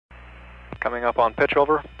Coming up on pitch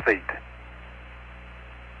over. Feet.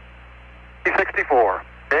 P64.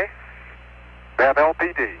 Okay. We have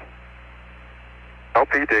LPD.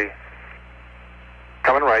 LPD.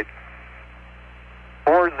 Coming right.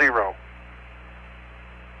 40.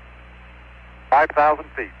 5,000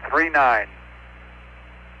 feet. 39.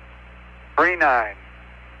 39.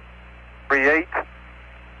 38.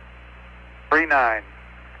 39.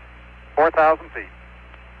 4,000 feet.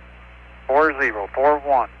 40.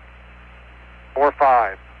 41.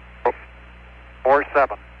 45.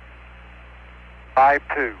 47.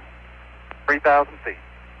 52. 3,000 feet.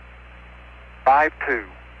 52.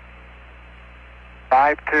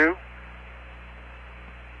 52.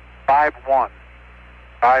 51.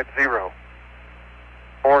 50.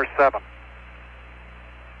 47.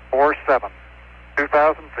 47.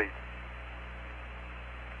 2,000 feet.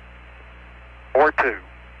 42.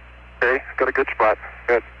 Okay, got a good spot.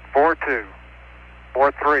 Good. 42.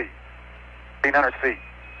 43. 1,500 feet.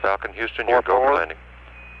 Falcon Houston, you go for landing.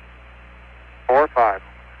 45.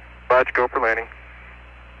 Fudge, go for landing.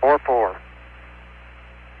 44.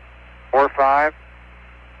 45.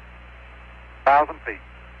 1,000 feet.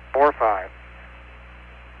 45.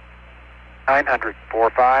 900.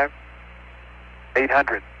 45.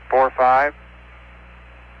 800. 45.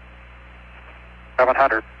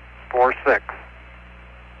 700. 46.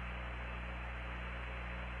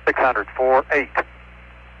 600. 48.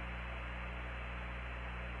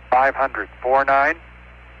 500. 49.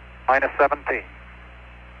 Minus 17.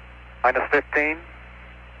 Minus 15.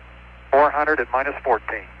 400 and minus 14.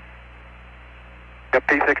 Yep,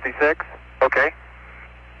 P66. Okay.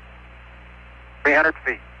 300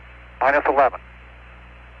 feet. Minus 11.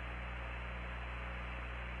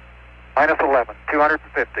 Minus 11.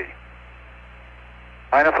 250.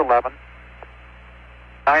 Minus 11.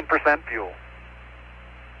 9% fuel.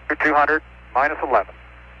 200. Minus 11.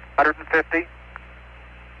 150.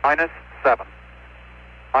 Minus 7.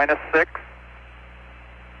 Minus 6.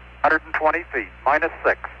 120 feet. Minus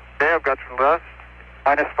 6. Okay, I've got some dust.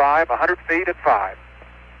 Minus 5. 100 feet at 5.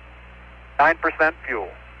 9% fuel.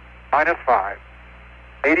 Minus 5.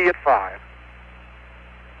 80 at 5.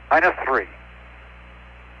 Minus 3.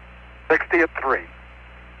 60 at 3.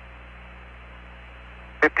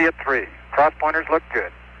 50 at 3. Cross pointers look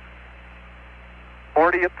good.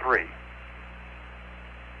 40 at 3.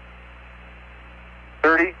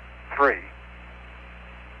 33.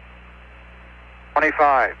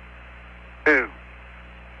 25. 2.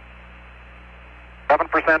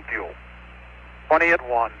 7% fuel. 20 at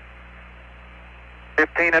 1.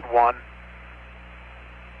 15 at 1.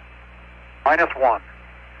 Minus 1.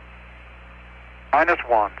 Minus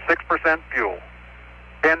 1. 6% fuel.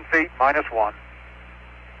 10 feet, minus 1.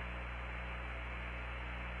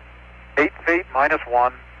 8 feet, minus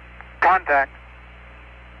 1. Contact.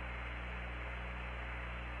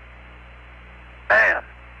 Man.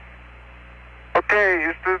 Okay,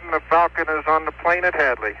 Houston, the Falcon is on the plane at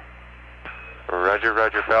Hadley. Roger,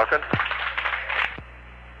 roger, Falcon.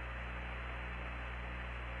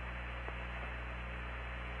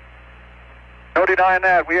 No denying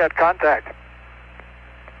that. We had contact.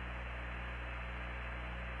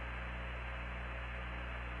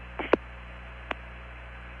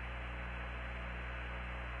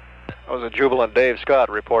 That was a jubilant Dave Scott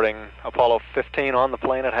reporting Apollo 15 on the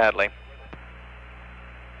plane at Hadley.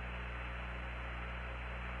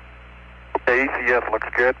 Okay, ECS looks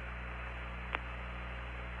good.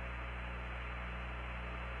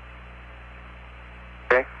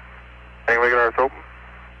 Okay. Anyway, get ours open.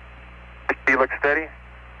 XP looks steady.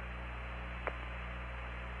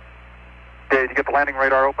 Okay, did you get the landing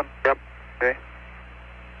radar open? Yep. Okay.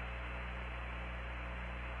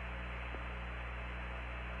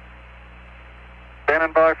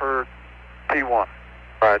 Standing by for T1.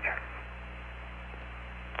 Roger.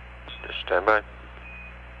 Just stand by.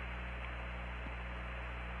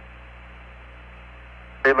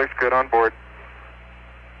 It looks good on board.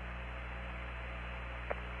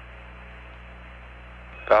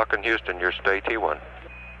 Falcon Houston, your stay T1.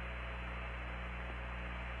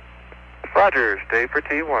 Roger, stay for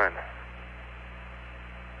T1.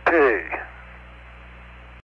 T.